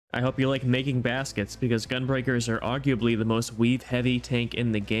I hope you like making baskets, because Gunbreakers are arguably the most weave-heavy tank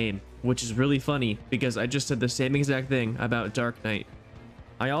in the game, which is really funny because I just said the same exact thing about Dark Knight.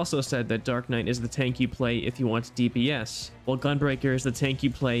 I also said that Dark Knight is the tank you play if you want DPS, while Gunbreaker is the tank you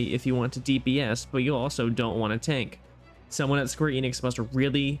play if you want to DPS, but you also don't want a tank. Someone at Square Enix must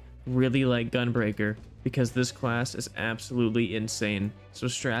really like Gunbreaker, because this class is absolutely insane. So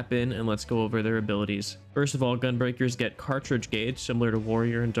strap in and let's go over their abilities. First of all, Gunbreakers get cartridge gauge, similar to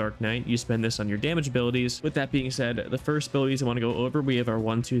Warrior and Dark Knight. You spend this on your damage abilities. With that being said, the first abilities I want to go over, we have our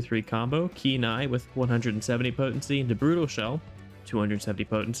 1-2-3 combo. Keen Eye with 170 potency into Brutal Shell, 270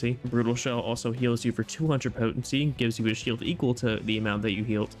 potency. Brutal Shell also heals you for 200 potency, gives you a shield equal to the amount that you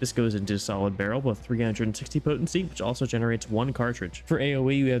healed. This goes into Solid Barrel with 360 potency, which also generates 1 cartridge. For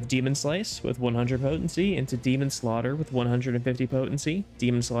AoE, you have Demon Slice with 100 potency into Demon Slaughter with 150 potency.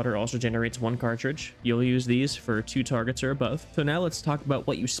 Demon Slaughter also generates 1 cartridge. You'll use these for 2 targets or above. So now let's talk about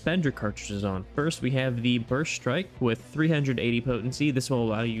what you spend your cartridges on. First, we have the Burst Strike with 380 potency. This will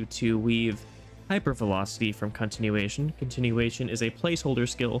allow you to weave Hypervelocity from Continuation. Continuation is a placeholder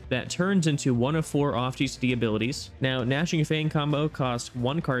skill that turns into one of 4 off GCD abilities. Now, Gnashing Fang combo costs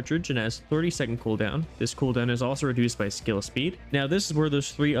 1 cartridge and has 30-second cooldown. This cooldown is also reduced by skill speed. Now, this is where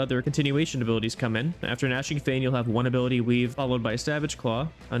those 3 other continuation abilities come in. After Gnashing Fang, you'll have 1 ability weave, followed by Savage Claw,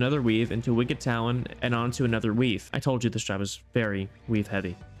 another weave into Wicked Talon, and onto another weave. I told you this job is very weave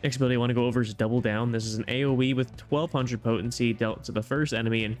heavy. Next ability I want to go over is Double Down. This is an AoE with 1200 potency dealt to the first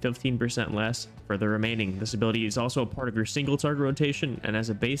enemy and 15% less for the remaining. This ability is also a part of your single target rotation and has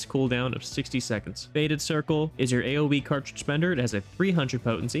a base cooldown of 60 seconds. Faded Circle is your AoE cartridge spender. It has a 300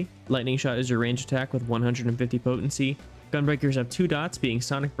 potency. Lightning Shot is your range attack with 150 potency. Gunbreakers have 2 dots, being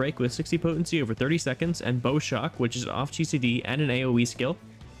Sonic Break with 60 potency over 30 seconds, and Bow Shock, which is off GCD and an AoE skill.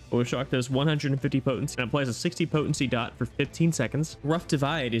 Bow Shock does 150 potency and applies a 60 potency dot for 15 seconds. Rough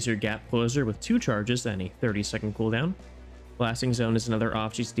Divide is your gap closer with 2 charges and a 30-second cooldown. Blasting Zone is another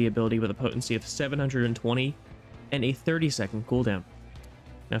off GCD ability with a potency of 720 and a 30-second cooldown.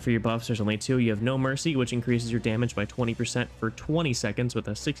 Now for your buffs, there's only 2. You have No Mercy, which increases your damage by 20% for 20 seconds with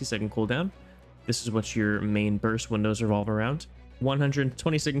a 60-second cooldown. This is what your main burst windows revolve around.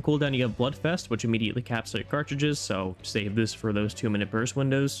 120-second cooldown, you have Bloodfest, which immediately caps out your cartridges, so save this for those 2-minute burst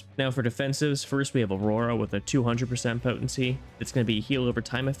windows. Now for defensives, first we have Aurora with a 200% potency. It's going to be a heal over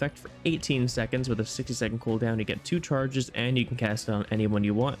time effect for 18 seconds with a 60-second cooldown. You get 2 charges, and you can cast it on anyone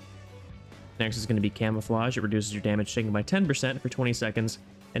you want. Next is going to be Camouflage. It reduces your damage taken by 10% for 20 seconds,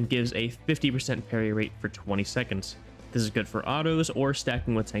 and gives a 50% parry rate for 20 seconds. This is good for autos or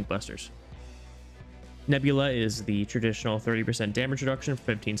stacking with tank busters. Nebula is the traditional 30% damage reduction for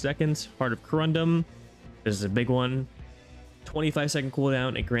 15 seconds. Heart of Corundum, this is a big one. 25-second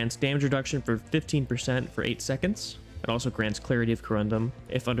cooldown. It grants damage reduction for 15% for 8 seconds. It also grants Clarity of Corundum.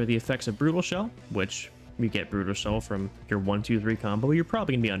 If under the effects of Brutal Shell, which you get Brutal Shell from your 1-2-3 combo, you're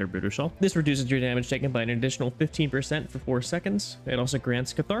probably going to be under Brutal Shell. This reduces your damage taken by an additional 15% for 4 seconds. It also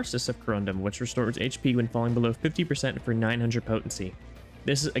grants Catharsis of Corundum, which restores HP when falling below 50% for 900 potency.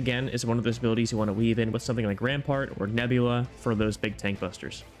 This, again, is one of those abilities you want to weave in with something like Rampart or Nebula for those big tank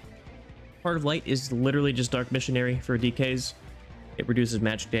busters. Heart of Light is literally just Dark Missionary for DKs. It reduces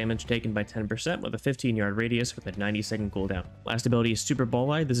magic damage taken by 10% with a 15-yard radius with a 90-second cooldown. Last ability is Super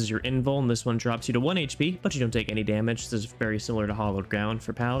Ball Eye. This is your invul, and this one drops you to 1 HP, but you don't take any damage. This is very similar to Hollowed Ground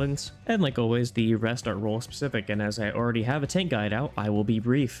for Paladins. And like always, the rest are role specific, and as I already have a tank guide out, I will be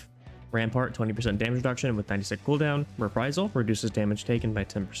brief. Rampart, 20% damage reduction with 90-second cooldown. Reprisal reduces damage taken by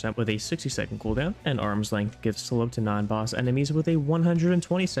 10% with a 60-second cooldown. And Arm's Length gives slow to non-boss enemies with a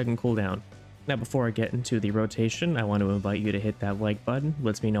 120-second cooldown. Now before I get into the rotation, I want to invite you to hit that like button. It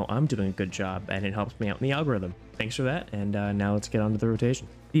lets me know I'm doing a good job, and it helps me out in the algorithm. Thanks for that, and now let's get on to the rotation.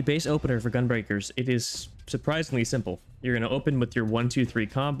 The base opener for Gunbreakers, it is surprisingly simple. You're going to open with your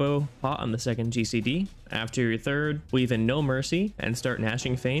 1-2-3 combo, pot on the second GCD. After your third, weave in No Mercy and start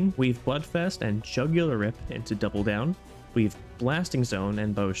Gnashing Fang, weave Bloodfest and Jugular Rip into Double Down, weave Blasting Zone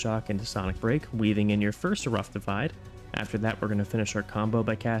and Bow Shock into Sonic Break, weaving in your first Rough Divide. After that, we're going to finish our combo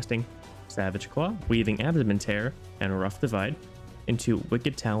by casting Savage Claw, weaving Abdomen Tear and Rough Divide into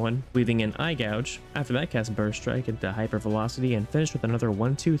Wicked Talon, weaving in Eye Gouge. After that, cast Burst Strike into Hypervelocity and finish with another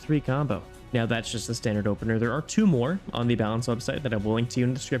 1-2-3 combo. Now that's just the standard opener. There are 2 more on the Balance website that I will link to you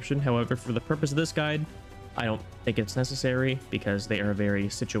in the description. However, for the purpose of this guide, I don't think it's necessary because they are very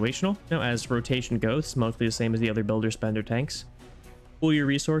situational. Now as rotation goes, it's mostly the same as the other builder spender tanks. Pool your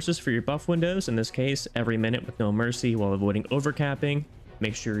resources for your buff windows, in this case every minute with No Mercy while avoiding overcapping.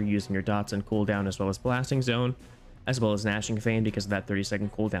 Make sure you're using your dots and cooldown as well as Blasting Zone. as well as Gnashing Fane because of that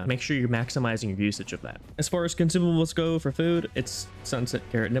 30-second cooldown. Make sure you're maximizing your usage of that. As far as consumables go for food, it's Sunset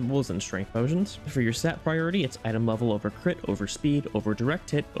Carrot Nibbles and Strength Potions. For your stat priority, it's item level over crit, over speed, over direct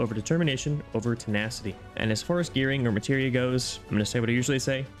hit, over determination, over tenacity. And as far as gearing or materia goes, I'm going to say what I usually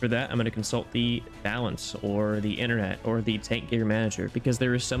say. For that, I'm going to consult the balance or the internet or the tank gear manager because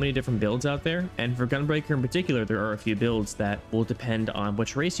there are so many different builds out there. And for Gunbreaker in particular, there are a few builds that will depend on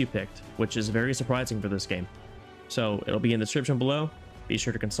which race you picked, which is very surprising for this game. So it'll be in the description below. Be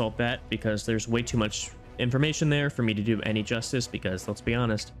sure to consult that because there's way too much information there for me to do any justice because, let's be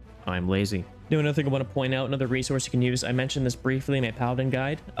honest, I'm lazy. Now, another thing I want to point out, another resource you can use, I mentioned this briefly in my Paladin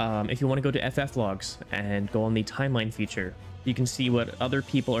guide. If you want to go to FF logs and go on the timeline feature, you can see what other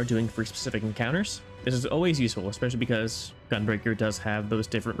people are doing for specific encounters. This is always useful, especially because Gunbreaker does have those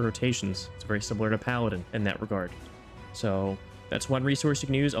different rotations. It's very similar to Paladin in that regard. So that's one resource you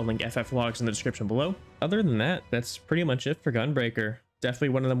can use. I'll link FF logs in the description below. Other than that, that's pretty much it for Gunbreaker. Definitely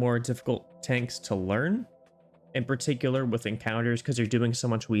one of the more difficult tanks to learn, in particular with encounters, because you're doing so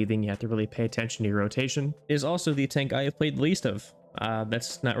much weaving, you have to really pay attention to your rotation. It is also the tank I have played the least of.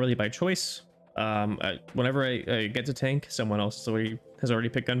 That's not really by choice. Whenever I get to tank, someone else has already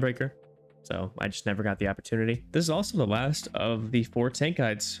picked Gunbreaker. So I just never got the opportunity. This is also the last of the 4 tank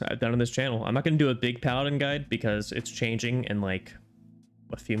guides I've done on this channel. I'm not going to do a big Paladin guide because it's changing in like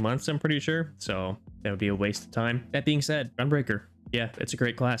a few months, I'm pretty sure. So that would be a waste of time. That being said, Gunbreaker, yeah, it's a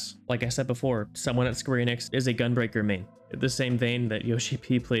great class. Like I said before, someone at Square Enix is a Gunbreaker main. In the same vein that Yoshi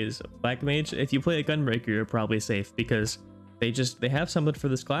P plays Black Mage, if you play a Gunbreaker, you're probably safe because they have something for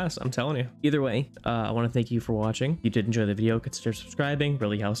this class, I'm telling you. Either way, I want to thank you for watching. If you did enjoy the video, consider subscribing.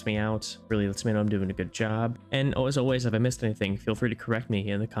 Really helps me out. Really lets me know I'm doing a good job. And as always, if I missed anything, feel free to correct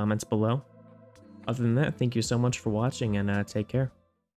me in the comments below. Other than that, thank you so much for watching and take care.